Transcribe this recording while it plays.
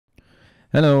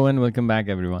Hello and welcome back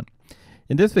everyone.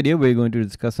 In this video, we're going to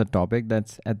discuss a topic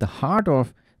that's at the heart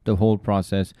of the whole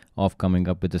process of coming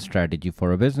up with a strategy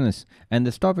for a business. And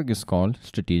this topic is called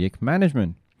strategic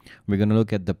management. We're going to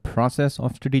look at the process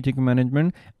of strategic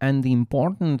management and the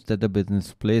importance that the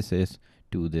business places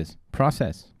to this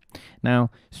process.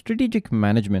 Now, strategic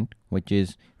management, which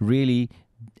is really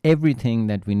everything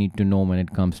that we need to know when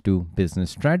it comes to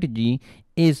business strategy,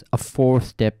 is a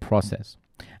 4-step process.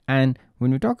 And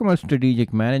when we talk about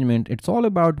strategic management, it's all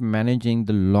about managing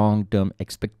the long-term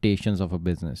expectations of a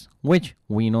business, which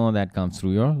we know that comes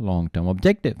through your long-term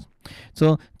objectives.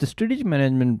 So the strategic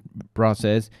management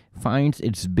process finds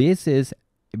its basis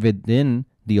within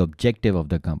the objective of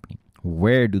the company.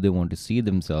 Where do they want to see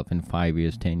themselves in 5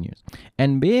 years, 10 years?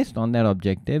 And based on that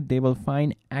objective, they will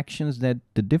find actions that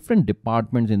the different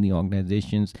departments in the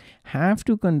organizations have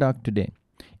to conduct today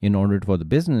in order for the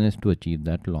business to achieve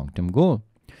that long-term goal.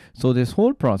 So this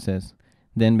whole process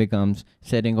then becomes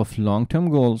setting of long-term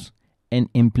goals and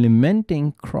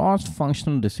implementing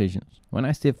cross-functional decisions. When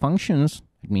I say functions,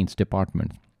 it means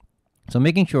departments. So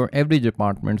making sure every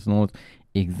department knows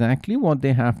exactly what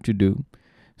they have to do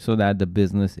so that the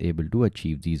business is able to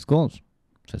achieve these goals.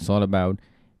 So it's all about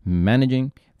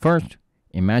managing first,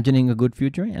 imagining a good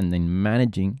future, and then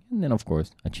managing, and then of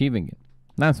course achieving it.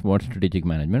 That's what strategic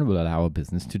management will allow a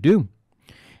business to do.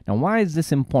 Now, why is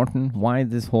this important? Why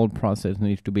this whole process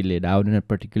needs to be laid out in a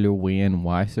particular way, and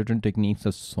why certain techniques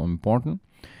are so important?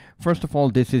 First of all,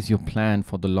 this is your plan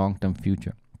for the long-term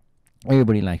future.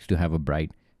 Everybody likes to have a bright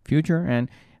future, and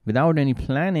without any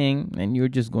planning, then you're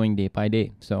just going day by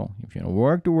day. So if you want to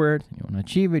work towards, you want to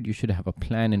achieve it, you should have a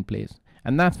plan in place.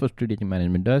 And that's what strategic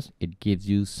management does. It gives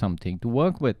you something to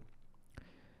work with.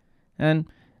 And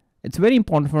it's very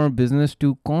important for a business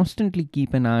to constantly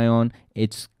keep an eye on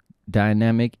its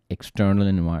dynamic external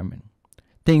environment.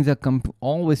 Things are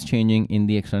always changing in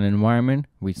the external environment.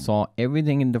 We saw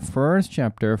everything in the first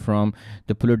chapter, from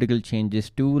the political changes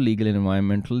to legal and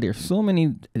environmental. There's so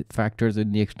many factors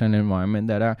in the external environment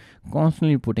that are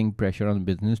constantly putting pressure on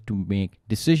business to make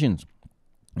decisions.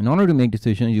 In order to make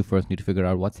decisions, you first need to figure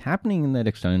out what's happening in that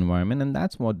external environment, and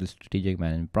that's what the strategic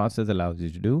management process allows you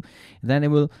to do. Then it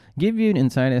will give you an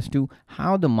insight as to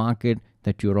how the market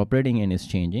that you're operating in is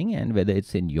changing and whether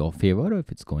it's in your favor or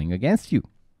if it's going against you.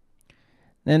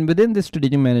 Then within this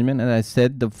strategic management, as I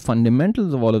said, the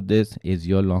fundamentals of all of this is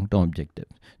your long-term objective.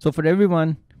 So for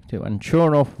everyone to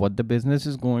unsure of what the business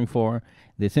is going for,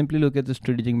 they simply look at the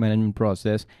strategic management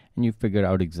process and you figure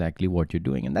out exactly what you're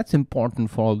doing. And that's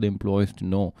important for all the employees to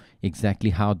know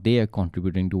exactly how they are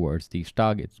contributing towards these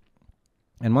targets.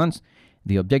 And once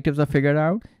the objectives are figured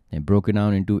out, they're broken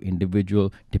down into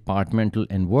individual, departmental,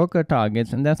 and worker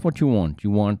targets, and that's what you want. You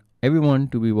want everyone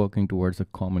to be working towards a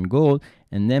common goal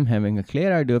and them having a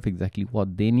clear idea of exactly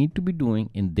what they need to be doing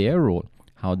in their role,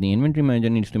 how the inventory manager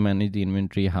needs to manage the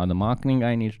inventory, how the marketing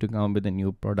guy needs to come up with a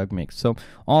new product mix. So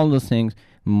all those things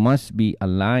must be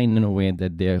aligned in a way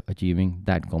that they're achieving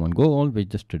that common goal, which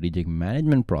the strategic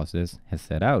management process has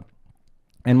set out.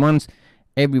 And once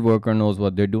every worker knows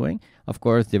what they're doing, of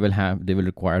course they will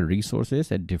require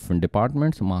resources at different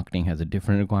departments. Marketing has a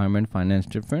different requirement, finance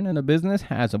different, and the business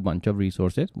has a bunch of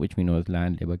resources, which we know is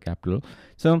land, labor, capital.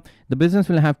 So the business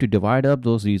will have to divide up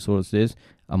those resources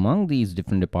among these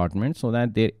different departments so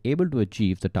that they're able to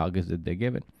achieve the targets that they're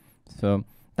given. So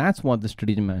that's what the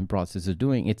strategic management process is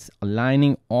doing. It's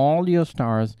aligning all your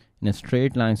stars in a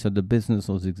straight line so the business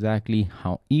knows exactly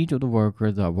how each of the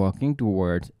workers are working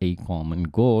towards a common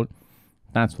goal.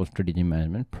 That's what strategic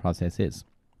management process is.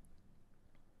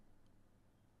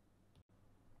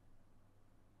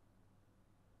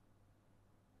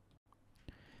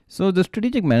 So the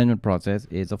strategic management process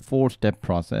is a 4-step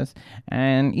process,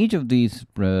 and each of these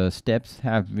steps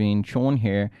have been shown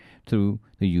here through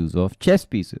the use of chess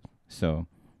pieces. So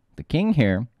the king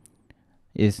here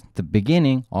is the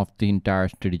beginning of the entire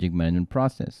strategic management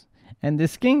process, and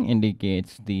this king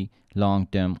indicates the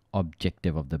long-term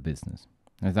objective of the business.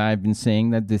 As I've been saying,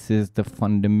 that this is the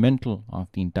fundamental of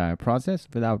the entire process.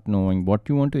 Without knowing what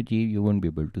you want to achieve, you won't be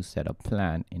able to set a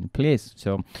plan in place.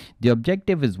 So the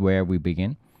objective is where we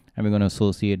begin, and we're going to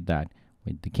associate that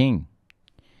with the king.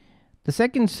 The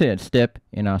second step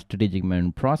in our strategic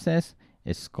management process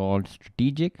is called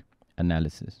strategic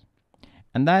analysis.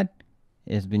 And that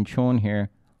has been shown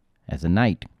here as a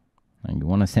knight. And you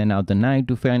want to send out the knight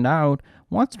to find out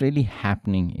what's really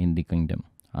happening in the kingdom.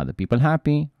 Are the people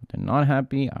happy? Are they not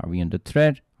happy? Are we under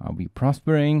threat? Are we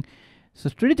prospering? So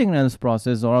strategic analysis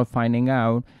process is all finding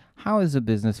out how is the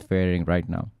business faring right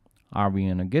now. Are we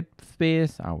in a good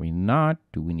space? Are we not?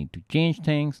 Do we need to change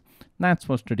things? That's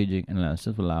what strategic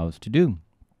analysis will allow us to do.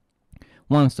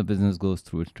 Once the business goes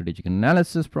through its strategic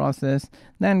analysis process,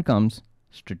 then comes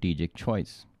strategic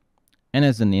choice. And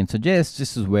as the name suggests,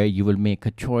 this is where you will make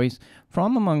a choice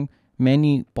from among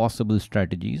many possible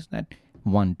strategies that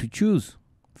one to choose.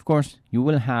 Of course, you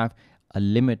will have a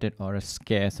limited or a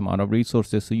scarce amount of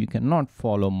resources, so you cannot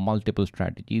follow multiple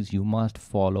strategies. You must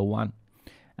follow one.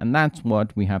 And that's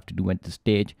what we have to do at this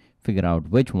stage, figure out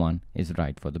which one is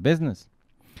right for the business.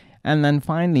 And then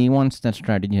finally, once that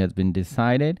strategy has been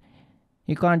decided,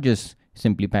 you can't just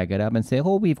simply pack it up and say,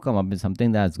 oh, we've come up with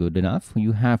something that's good enough.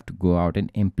 You have to go out and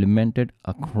implement it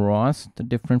across the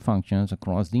different functions,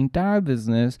 across the entire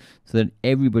business, so that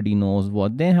everybody knows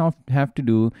what they have to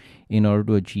do in order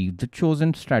to achieve the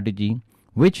chosen strategy,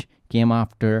 which came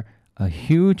after a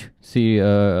huge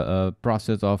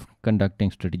process of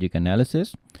conducting strategic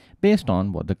analysis based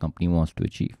on what the company wants to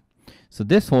achieve. So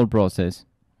this whole process,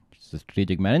 the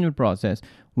strategic management process,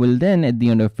 will then at the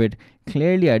end of it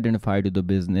clearly identify to the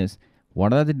business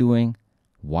what are they doing,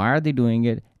 why are they doing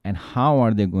it, and how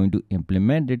are they going to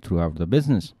implement it throughout the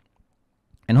business.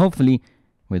 And hopefully,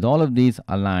 with all of these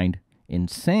aligned in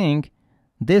sync,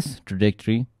 this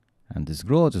trajectory and this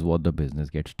growth is what the business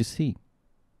gets to see.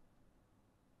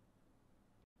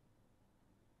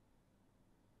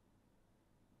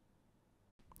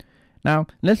 Now,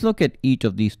 let's look at each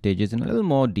of these stages in a little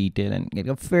more detail and get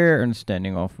a fair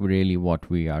understanding of really what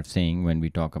we are saying when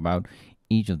we talk about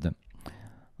each of them.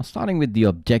 Starting with the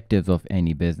objectives of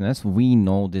any business, we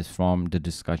know this from the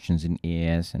discussions in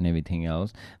AS and everything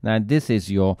else, that this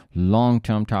is your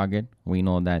long-term target. We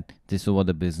know that this is what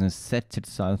the business sets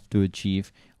itself to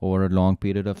achieve over a long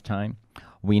period of time.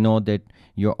 We know that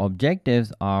your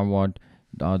objectives are what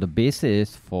are the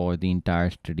basis for the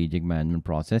entire strategic management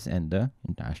process and the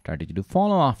entire strategy to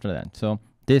follow after that. So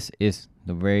this is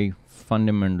the very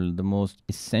fundamental, the most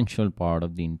essential part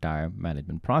of the entire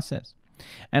management process.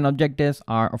 And objectives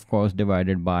are, of course,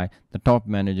 divided by the top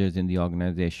managers in the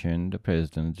organization, the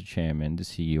president, the chairman, the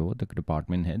CEO, the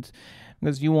department heads,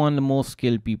 because you want the most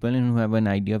skilled people and who have an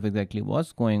idea of exactly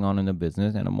what's going on in the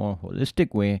business and a more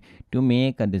holistic way to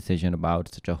make a decision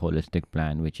about such a holistic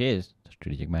plan, which is the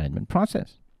strategic management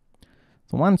process.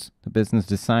 So once the business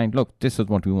decides, look, this is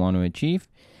what we want to achieve,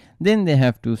 then they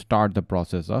have to start the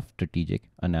process of strategic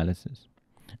analysis.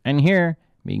 And here,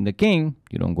 being the king,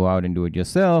 you don't go out and do it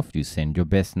yourself. You send your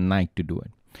best knight to do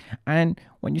it. And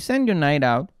when you send your knight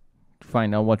out to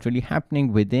find out what's really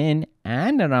happening within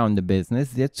and around the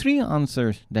business, there are three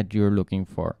answers that you're looking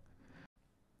for.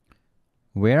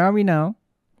 Where are we now?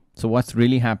 So what's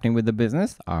really happening with the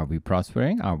business? Are we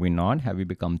prospering? Are we not? Have we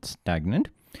become stagnant?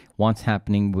 What's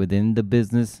happening within the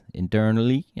business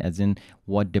internally, as in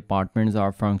what departments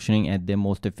are functioning at their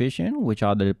most efficient, which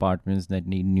are the departments that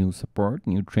need new support,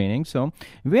 new training. So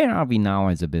where are we now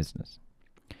as a business?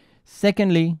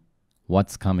 Secondly,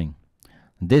 what's coming?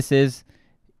 This is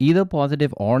either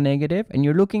positive or negative, and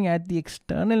you're looking at the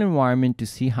external environment to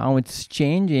see how it's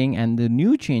changing, and the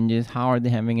new changes, how are they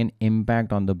having an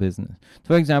impact on the business. So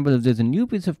for example, if there's a new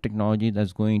piece of technology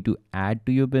that's going to add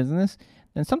to your business,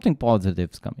 then something positive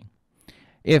is coming.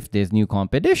 If there's new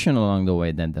competition along the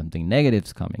way, then something negative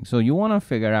is coming. So you want to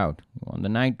figure out, you want the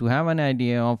knight to have an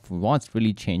idea of what's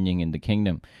really changing in the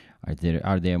kingdom.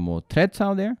 Are there more threats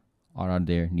out there, or are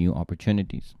there new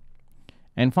opportunities?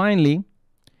 And finally,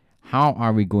 how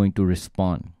are we going to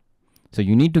respond? So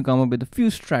you need to come up with a few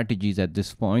strategies at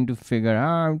this point to figure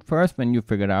out, first, when you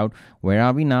figure out where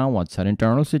are we now, what's our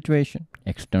internal situation,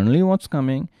 externally what's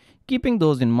coming, keeping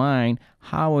those in mind,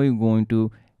 how are you going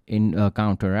to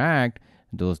counteract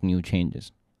those new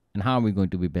changes, and how are we going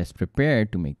to be best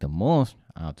prepared to make the most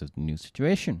out of the new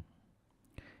situation.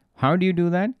 How do you do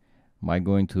that? By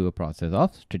going through a process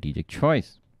of strategic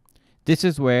choice. This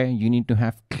is where you need to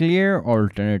have clear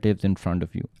alternatives in front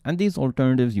of you. And these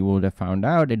alternatives you will have found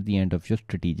out at the end of your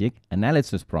strategic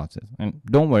analysis process. And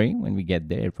don't worry, when we get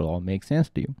there, it will all make sense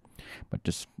to you. But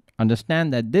just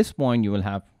understand that at this point, you will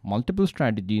have multiple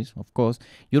strategies. Of course,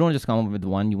 you don't just come up with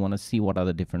one. You want to see what are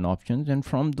the different options. And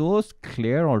from those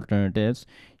clear alternatives,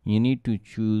 you need to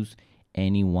choose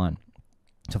any one.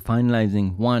 So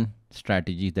finalizing one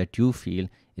strategy that you feel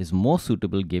is more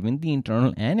suitable given the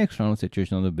internal and external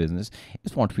situation of the business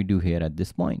is what we do here at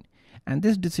this point. And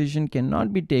this decision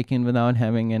cannot be taken without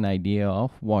having an idea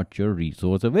of what your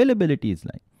resource availability is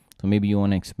like. So maybe you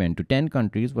want to expand to 10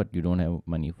 countries, but you don't have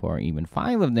money for even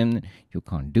 5 of them, you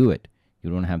can't do it.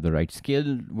 You don't have the right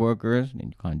skilled workers, then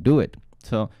you can't do it.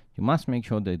 So you must make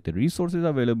sure that the resources are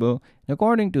available. And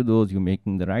according to those, you're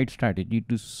making the right strategy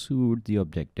to suit the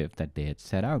objective that they had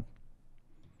set out.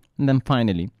 And then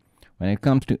finally, when it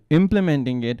comes to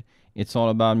implementing it, It's all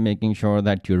about making sure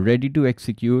that you're ready to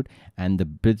execute, and the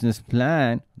business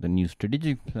plan, the new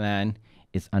strategic plan,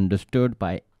 is understood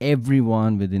by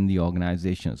everyone within the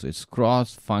organization. So it's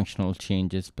cross-functional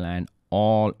changes planned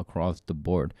all across the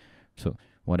board. So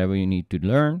whatever you need to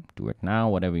learn, do it now.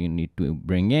 Whatever you need to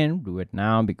bring in, do it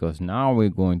now, because now we're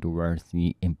going towards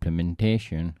the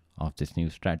implementation of this new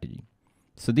strategy.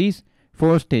 So these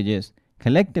 4 stages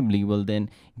collectively will then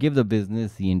give the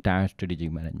business the entire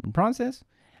strategic management process.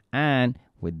 And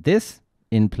with this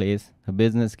in place, the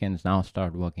business can now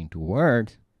start working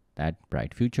towards that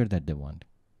bright future that they want.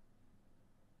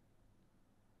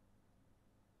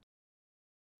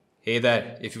 Hey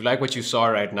there, if you like what you saw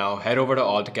right now, head over to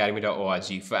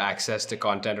altacademy.org for access to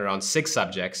content around 6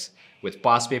 subjects with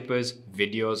past papers,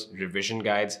 videos, revision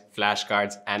guides,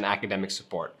 flashcards, and academic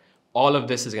support. All of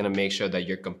this is going to make sure that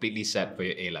you're completely set for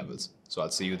your A levels. So I'll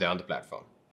see you there on the platform.